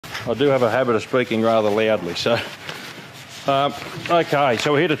I do have a habit of speaking rather loudly. So, okay,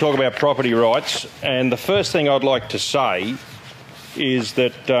 so we're here to talk about property rights, and the first thing I'd like to say is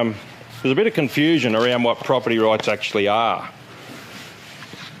that there's a bit of confusion around what property rights actually are.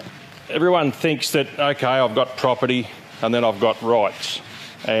 Everyone thinks that, okay, I've got property and then I've got rights,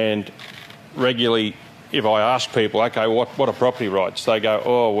 and regularly if I ask people, okay, what are property rights? They go,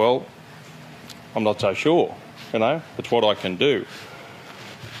 oh, well, I'm not so sure, you know, it's what I can do.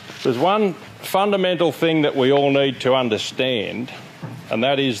 There's one fundamental thing that we all need to understand, and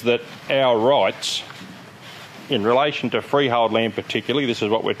that is that our rights, in relation to freehold land particularly, this is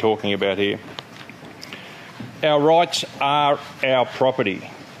what we're talking about here, our rights are our property.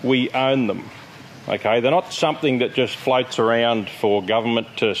 We own them. Okay, they're not something that just floats around for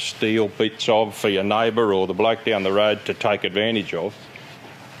government to steal bits of for your neighbour or the bloke down the road to take advantage of.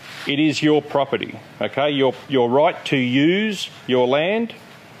 It is your property. Okay, your right to use your land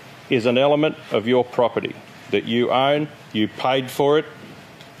is an element of your property that you own, you paid for it,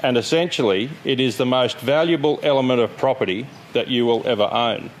 and essentially it is the most valuable element of property that you will ever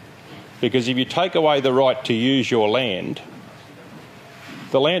own. Because if you take away the right to use your land,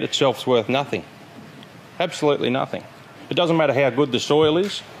 the land itself's worth nothing. Absolutely nothing. It doesn't matter how good the soil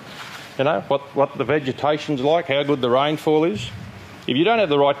is, you know, what the vegetation's like, how good the rainfall is. If you don't have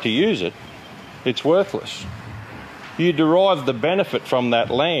the right to use it, it's worthless. You derive the benefit from that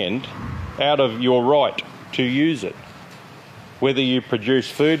land out of your right to use it. Whether you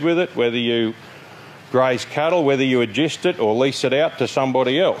produce food with it, whether you graze cattle, whether you adjust it or lease it out to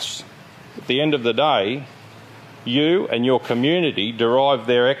somebody else. At the end of the day, you and your community derive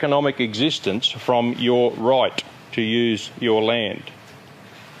their economic existence from your right to use your land.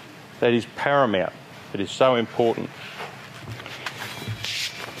 That is paramount. It is so important.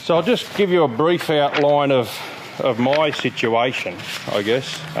 So I'll just give you a brief outline of my situation, I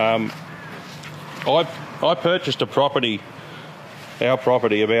guess. I purchased a property, our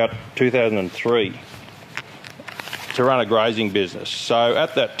property, about 2003 to run a grazing business. So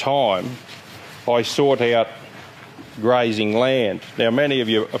at that time, I sought out grazing land. Now, many of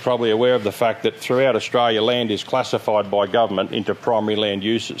you are probably aware of the fact that throughout Australia, land is classified by government into primary land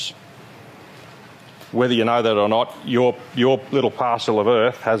uses. Whether you know that or not, your little parcel of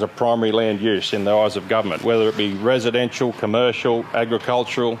earth has a primary land use in the eyes of government, whether it be residential, commercial,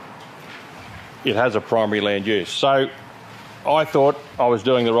 agricultural, it has a primary land use. So I thought I was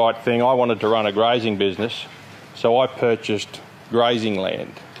doing the right thing. I wanted to run a grazing business, so I purchased grazing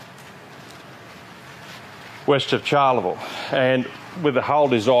land west of Charleville, and with the whole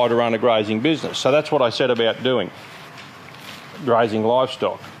desire to run a grazing business. So that's what I set about doing, grazing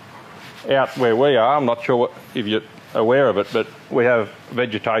livestock. Out where we are, I'm not sure if you're aware of it, but we have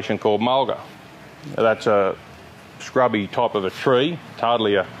vegetation called mulga. That's a scrubby type of a tree. It's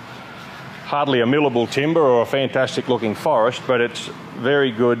hardly a millable timber or a fantastic looking forest, but it's very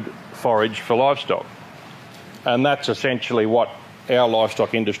good forage for livestock. And that's essentially what our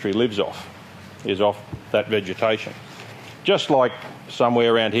livestock industry lives off, is off that vegetation. Just like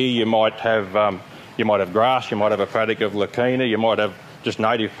somewhere around here you might have grass, you might have a paddock of leucaena, you might have just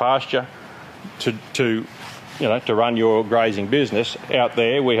native pasture to run your grazing business. Out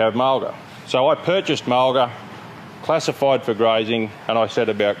there we have mulga. So I purchased mulga, classified for grazing, and I set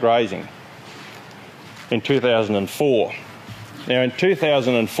about grazing in 2004. Now in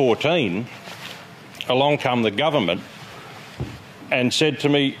 2014, along come the government and said to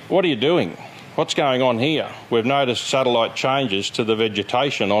me, what are you doing? What's going on here? We've noticed satellite changes to the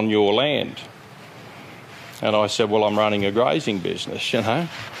vegetation on your land. And I said, well, I'm running a grazing business, you know.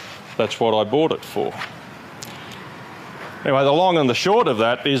 That's what I bought it for. Anyway, the long and the short of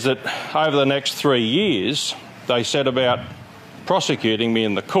that is that over the next 3 years, they set about prosecuting me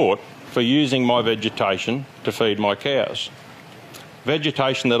in the court for using my vegetation to feed my cows.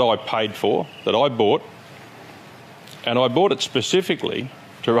 Vegetation that I paid for, that I bought, and I bought it specifically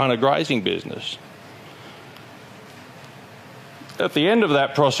to run a grazing business. At the end of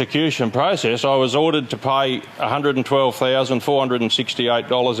that prosecution process, I was ordered to pay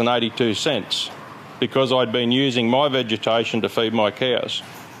 $112,468.82 because I'd been using my vegetation to feed my cows.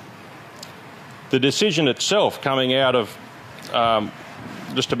 The decision itself coming out of,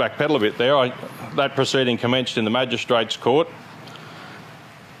 just to backpedal a bit there, that proceeding commenced in the Magistrates Court,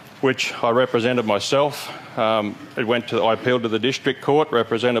 which I represented myself. I appealed to the District Court,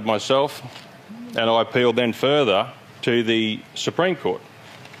 represented myself, and I appealed then further to the Supreme Court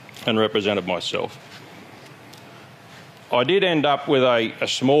and represented myself. I did end up with a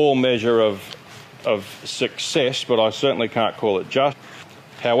small measure of success, but I certainly can't call it just.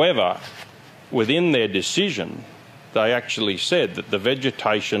 However, within their decision, they actually said that the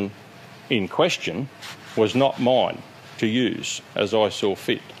vegetation in question was not mine to use as I saw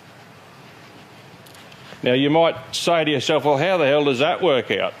fit. Now, you might say to yourself, well, how the hell does that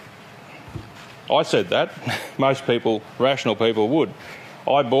work out? I said that. Most people, rational people, would.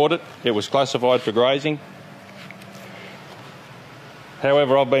 I bought it. It was classified for grazing.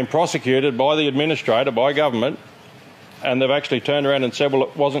 However, I've been prosecuted by the administrator, by government, and they've actually turned around and said, well,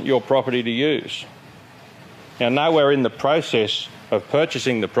 it wasn't your property to use. Now, nowhere in the process of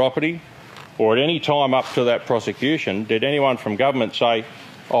purchasing the property or at any time up to that prosecution did anyone from government say,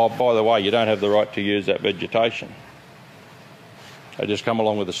 oh, by the way, you don't have the right to use that vegetation. They just come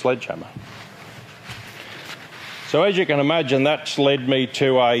along with a sledgehammer. So as you can imagine, that's led me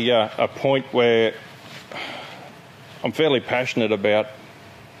to a point where I'm fairly passionate about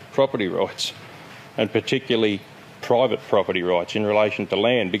property rights, and particularly private property rights in relation to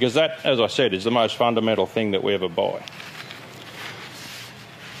land, because that, as I said, is the most fundamental thing that we ever buy.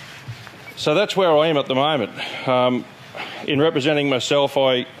 So that's where I am at the moment. In representing myself,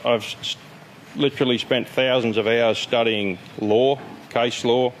 I've literally spent thousands of hours studying law, case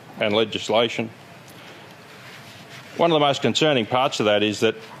law and legislation. One of the most concerning parts of that is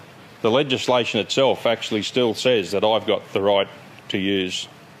that the legislation itself actually still says that I've got the right to use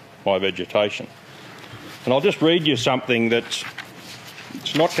my vegetation. And I'll just read you something it's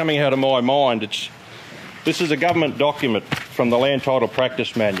not coming out of my mind. This is a government document from the Land Title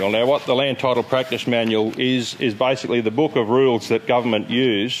Practice Manual. Now, what the Land Title Practice Manual is basically the book of rules that government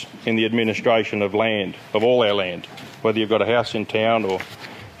use in the administration of land, of all our land, whether you've got a house in town or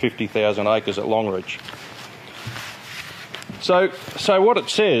 50,000 acres at Longreach. So what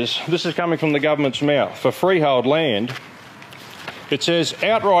it says, this is coming from the government's mouth, for freehold land, it says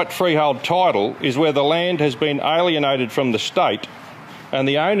outright freehold title is where the land has been alienated from the state and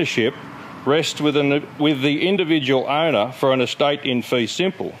the ownership rests with the individual owner for an estate in fee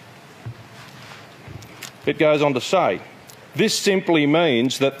simple. It goes on to say, this simply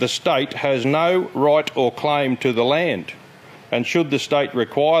means that the state has no right or claim to the land, and should the state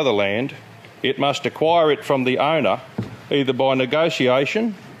require the land, it must acquire it from the owner either by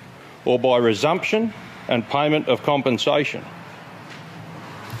negotiation or by resumption and payment of compensation.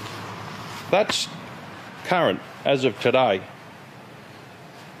 That's current as of today.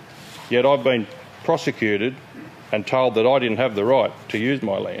 Yet I've been prosecuted and told that I didn't have the right to use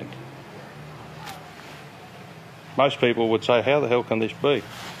my land. Most people would say, how the hell can this be?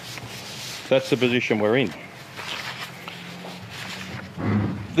 That's the position we're in.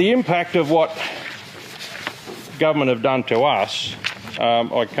 The impact of what government have done to us,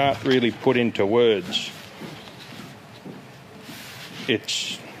 I can't really put into words.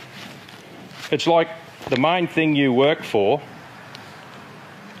 It's like the main thing you work for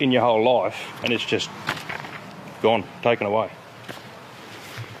in your whole life, and it's just gone, taken away.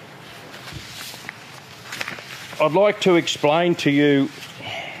 I'd like to explain to you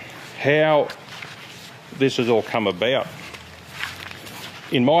how this has all come about.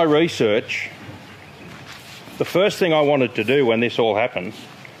 In my research, the first thing I wanted to do when this all happened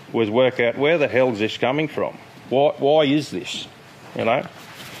was work out where the hell is this coming from? Why is this? You know?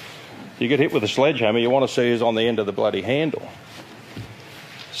 You get hit with a sledgehammer, you want to see who's on the end of the bloody handle.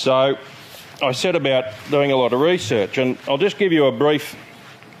 So I set about doing a lot of research, and I'll just give you a brief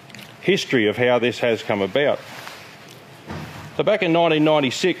history of how this has come about. So back in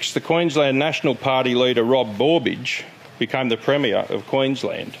 1996, the Queensland National Party leader Rob Borbidge became the Premier of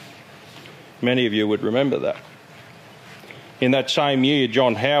Queensland. Many of you would remember that. In that same year,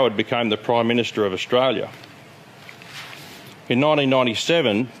 John Howard became the Prime Minister of Australia. In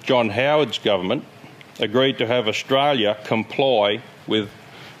 1997, John Howard's government agreed to have Australia comply with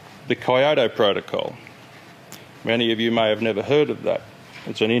the Kyoto Protocol. Many of you may have never heard of that.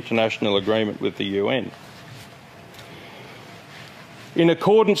 It's an international agreement with the UN. In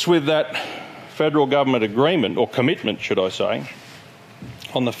accordance with that federal government agreement, or commitment should I say,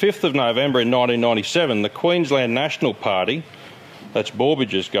 on the 5th of November in 1997, the Queensland National Party, that's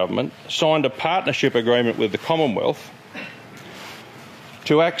Borbidge's government, signed a partnership agreement with the Commonwealth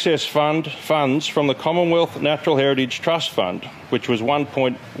to access funds from the Commonwealth Natural Heritage Trust Fund, which was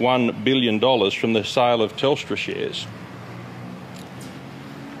 $1.1 billion from the sale of Telstra shares.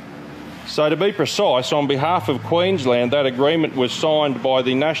 So to be precise, on behalf of Queensland, that agreement was signed by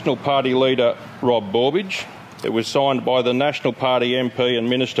the National Party leader Rob Borbidge. It was signed by the National Party MP and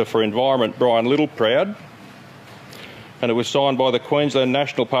Minister for Environment Brian Littleproud, and it was signed by the Queensland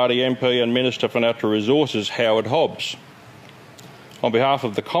National Party MP and Minister for Natural Resources Howard Hobbs. On behalf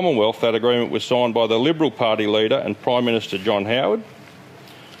of the Commonwealth, that agreement was signed by the Liberal Party leader and Prime Minister John Howard,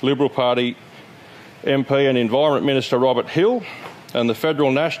 Liberal Party MP and Environment Minister Robert Hill, and the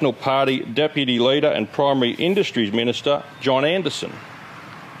Federal National Party Deputy Leader and Primary Industries Minister John Anderson.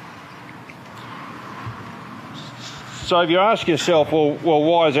 So if you ask yourself, well,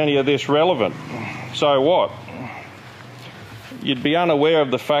 why is any of this relevant? So what? You'd be unaware of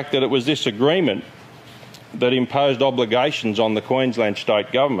the fact that it was this agreement that imposed obligations on the Queensland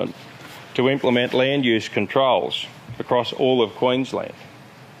State Government to implement land use controls across all of Queensland.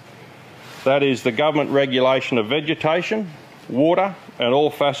 That is the government regulation of vegetation, water and all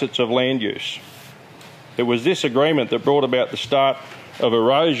facets of land use. It was this agreement that brought about the start of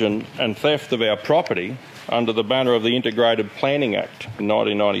erosion and theft of our property under the banner of the Integrated Planning Act in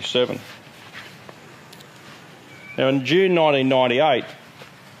 1997. Now, in June 1998,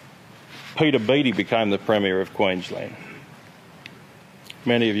 Peter Beattie became the Premier of Queensland.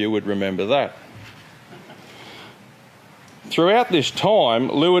 Many of you would remember that. Throughout this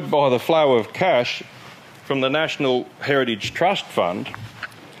time, lured by the flow of cash from the National Heritage Trust Fund,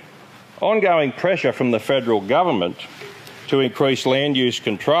 ongoing pressure from the federal government to increase land use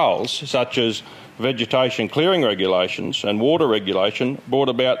controls, such as vegetation clearing regulations and water regulation, brought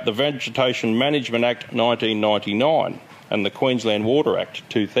about the Vegetation Management Act 1999 and the Queensland Water Act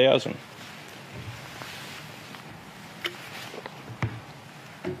 2000.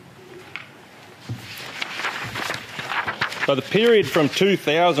 So the period from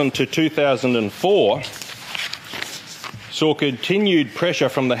 2000 to 2004 saw continued pressure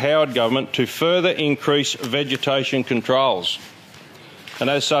from the Howard government to further increase vegetation controls. And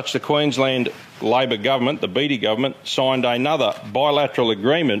as such, the Queensland Labor government, the Beattie government, signed another bilateral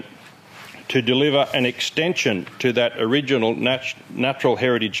agreement to deliver an extension to that original Natural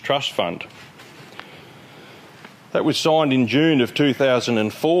Heritage Trust Fund. That was signed in June of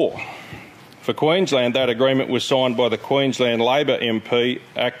 2004. For Queensland, that agreement was signed by the Queensland Labor MP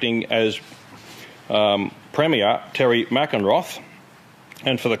acting as Premier, Terry McEnroth,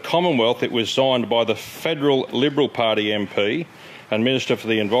 and for the Commonwealth it was signed by the Federal Liberal Party MP and Minister for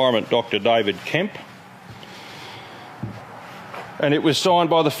the Environment, Dr David Kemp, and it was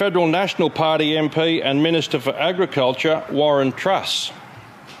signed by the Federal National Party MP and Minister for Agriculture, Warren Truss.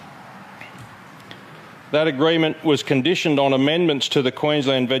 That agreement was conditioned on amendments to the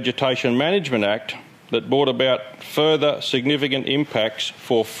Queensland Vegetation Management Act that brought about further significant impacts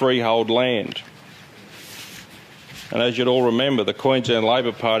for freehold land. And as you'd all remember, the Queensland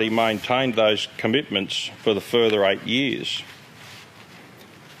Labor Party maintained those commitments for the further 8 years.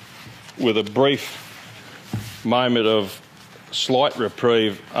 With a brief moment of slight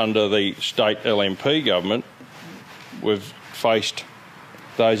reprieve under the state LNP government, we've faced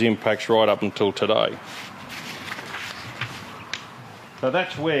those impacts right up until today. So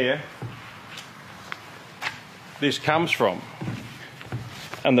that's where this comes from.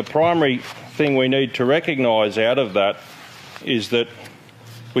 And the primary thing we need to recognise out of that is that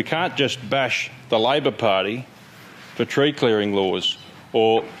we can't just bash the Labor Party for tree clearing laws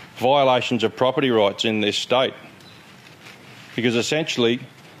or violations of property rights in this state, because essentially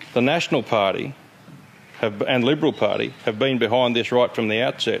the National Party and Liberal Party have been behind this right from the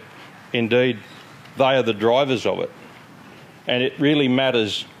outset. Indeed, they are the drivers of it. And it really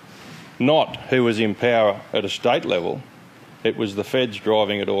matters not who was in power at a state level, it was the feds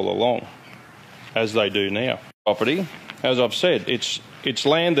driving it all along, as they do now. Property, as I've said, it's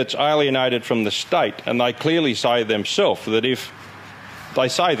land that's alienated from the state, and they clearly say themselves that if they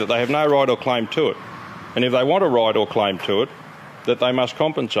say that they have no right or claim to it, and if they want a right or claim to it, that they must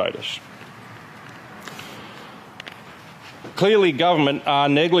compensate us. Clearly, government are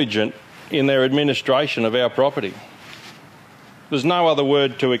negligent in their administration of our property. There's no other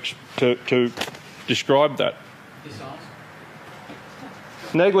word to describe that.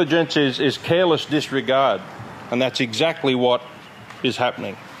 Negligence is careless disregard, and that's exactly what is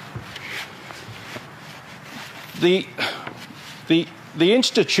happening. The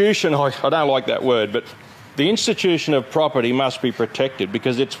institution, I don't like that word, but the institution of property must be protected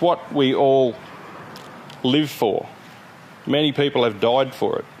because it's what we all live for. Many people have died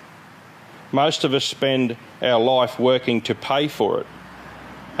for it. Most of us spend our life working to pay for it,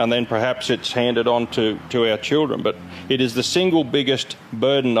 and then perhaps it's handed on to our children. But it is the single biggest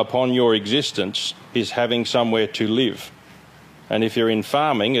burden upon your existence is having somewhere to live. And if you're in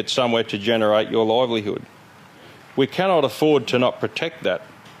farming, it's somewhere to generate your livelihood. We cannot afford to not protect that.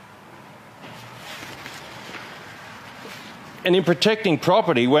 And in protecting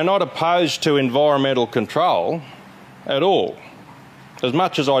property, we're not opposed to environmental control at all. As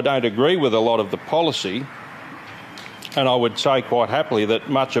much as I don't agree with a lot of the policy, and I would say quite happily that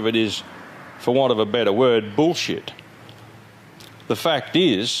much of it is, for want of a better word, bullshit. The fact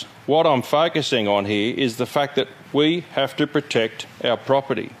is, what I'm focusing on here is the fact that we have to protect our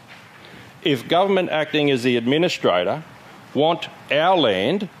property. If government acting as the administrator want our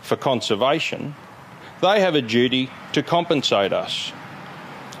land for conservation, they have a duty to compensate us.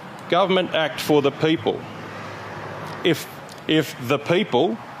 Government act for the people. If the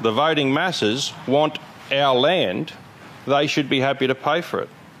people, the voting masses, want our land, they should be happy to pay for it.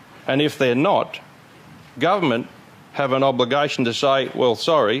 And if they're not, government have an obligation to say, well,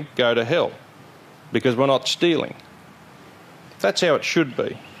 sorry, go to hell, because we're not stealing. That's how it should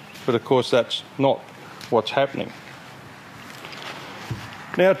be. But of course, that's not what's happening.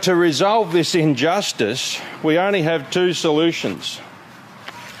 Now, to resolve this injustice, we only have two solutions.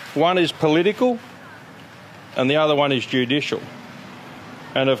 One is political, and the other one is judicial.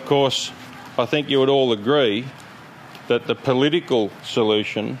 And of course, I think you would all agree that the political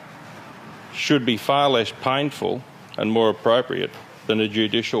solution should be far less painful and more appropriate than a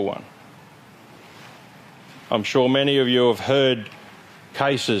judicial one. I'm sure many of you have heard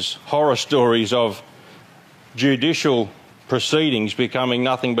cases, horror stories of judicial proceedings becoming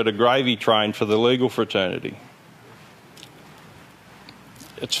nothing but a gravy train for the legal fraternity.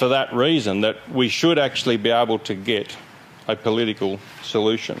 It's for that reason that we should actually be able to get a political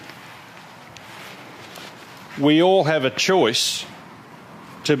solution. We all have a choice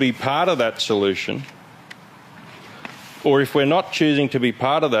to be part of that solution, or if we're not choosing to be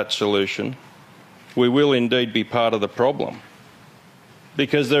part of that solution, we will indeed be part of the problem,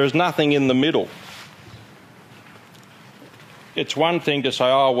 because there is nothing in the middle. It's one thing to say,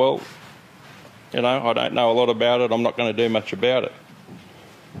 oh, well, you know, I don't know a lot about it, I'm not going to do much about it.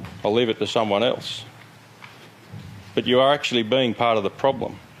 I'll leave it to someone else. But you are actually being part of the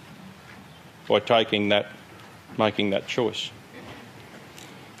problem by making that choice.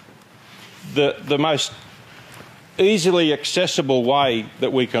 The most easily accessible way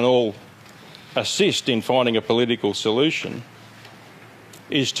that we can all assist in finding a political solution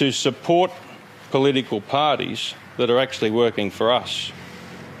is to support political parties that are actually working for us.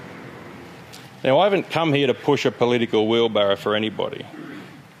 Now, I haven't come here to push a political wheelbarrow for anybody.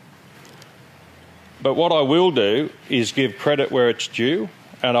 But what I will do is give credit where it's due,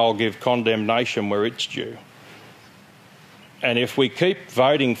 and I'll give condemnation where it's due. And if we keep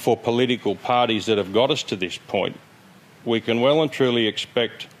voting for political parties that have got us to this point, we can well and truly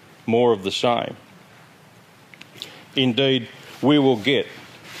expect more of the same. Indeed, we will get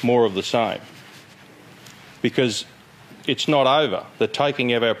more of the same, because it's not over. The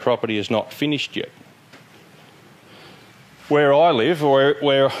taking of our property is not finished yet. Where I live,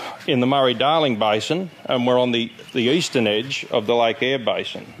 we're in the Murray-Darling Basin, and we're on the eastern edge of the Lake Eyre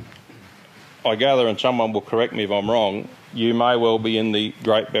Basin. I gather, and someone will correct me if I'm wrong, you may well be in the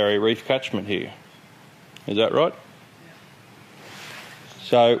Great Barrier Reef catchment here. Is that right?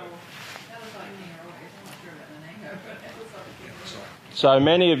 So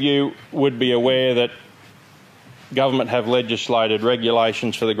many of you would be aware that government have legislated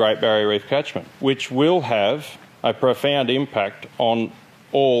regulations for the Great Barrier Reef catchment, which will have a profound impact on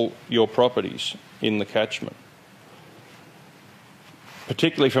all your properties in the catchment.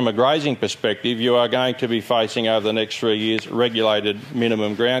 Particularly from a grazing perspective, you are going to be facing over the next 3 years regulated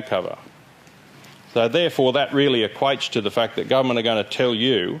minimum ground cover. So therefore that really equates to the fact that government are going to tell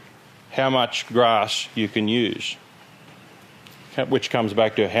you how much grass you can use, which comes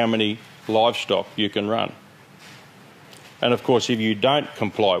back to how many livestock you can run. And of course, if you don't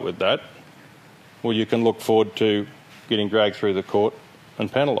comply with that, well, you can look forward to getting dragged through the court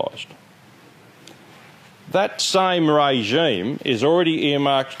and penalised. That same regime is already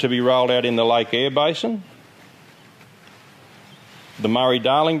earmarked to be rolled out in the Lake Eyre Basin, the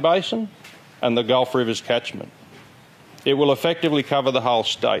Murray-Darling Basin and the Gulf Rivers catchment. It will effectively cover the whole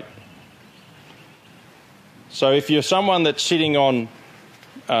state. So if you're someone that's sitting on,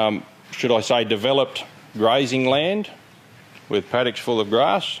 should I say, developed grazing land with paddocks full of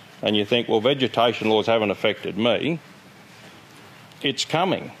grass, and you think, well, vegetation laws haven't affected me, it's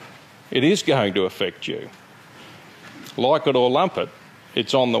coming. It is going to affect you. Like it or lump it,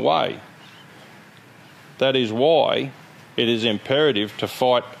 it's on the way. That is why it is imperative to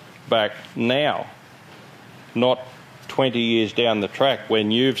fight back now, not 20 years down the track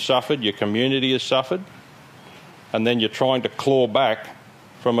when you've suffered, your community has suffered, and then you're trying to claw back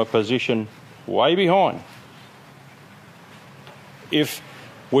from a position way behind. If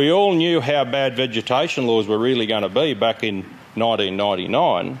we all knew how bad vegetation laws were really going to be back in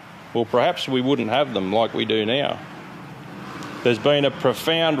 1999, well, perhaps we wouldn't have them like we do now. There's been a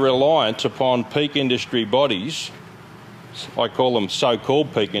profound reliance upon peak industry bodies, I call them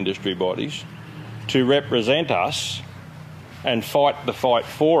so-called peak industry bodies, to represent us and fight the fight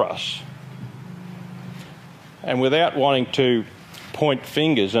for us. And without wanting to point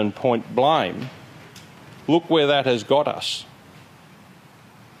fingers and point blame, look where that has got us.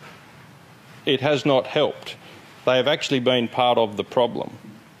 It has not helped. They have actually been part of the problem.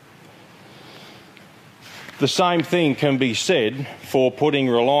 The same thing can be said for putting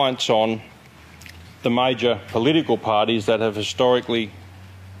reliance on the major political parties that have historically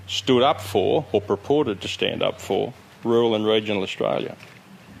stood up for, or purported to stand up for, rural and regional Australia.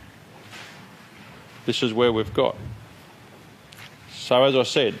 This is where we've got. So as I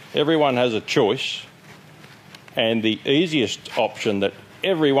said, everyone has a choice, and the easiest option that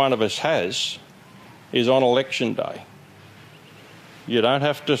every one of us has is on election day. You don't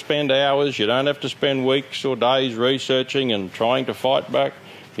have to spend hours, you don't have to spend weeks or days researching and trying to fight back.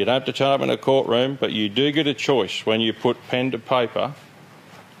 You don't have to turn up in a courtroom, but you do get a choice when you put pen to paper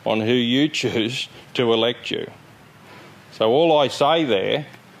on who you choose to elect you. So all I say there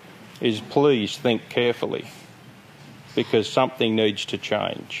is please think carefully, because something needs to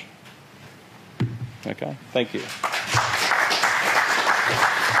change. Okay, thank you.